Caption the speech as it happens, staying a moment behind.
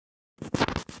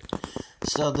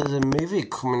So there's a movie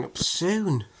coming up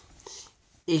soon.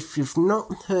 If you've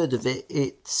not heard of it,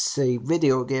 it's a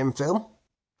video game film.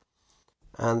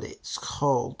 And it's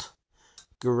called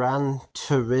Gran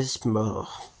Turismo.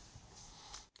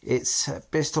 It's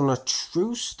based on a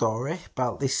true story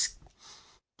about this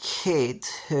kid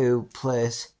who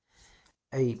plays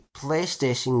a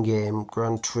PlayStation game,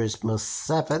 Gran Turismo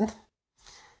 7.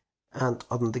 And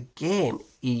on the game,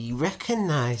 he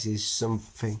recognises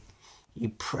something. He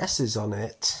presses on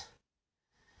it.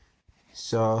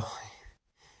 So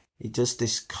he does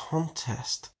this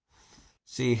contest.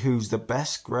 See who's the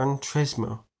best Gran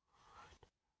Turismo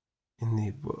in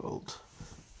the world.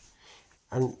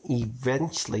 And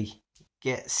eventually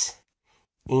gets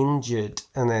injured,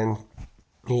 and then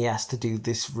he has to do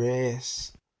this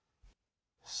race.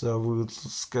 So we're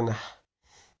just gonna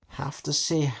have to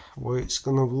see what it's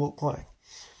gonna look like.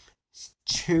 It's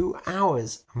 2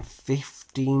 hours and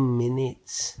 15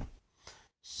 minutes.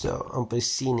 So I'll be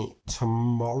seeing it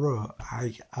tomorrow.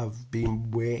 I have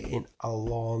been waiting a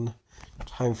long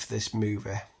time for this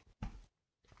movie.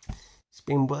 It's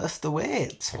been worth the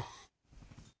wait.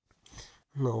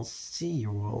 And I'll see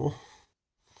you all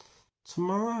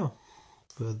tomorrow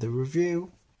for the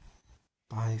review.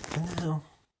 Bye for now.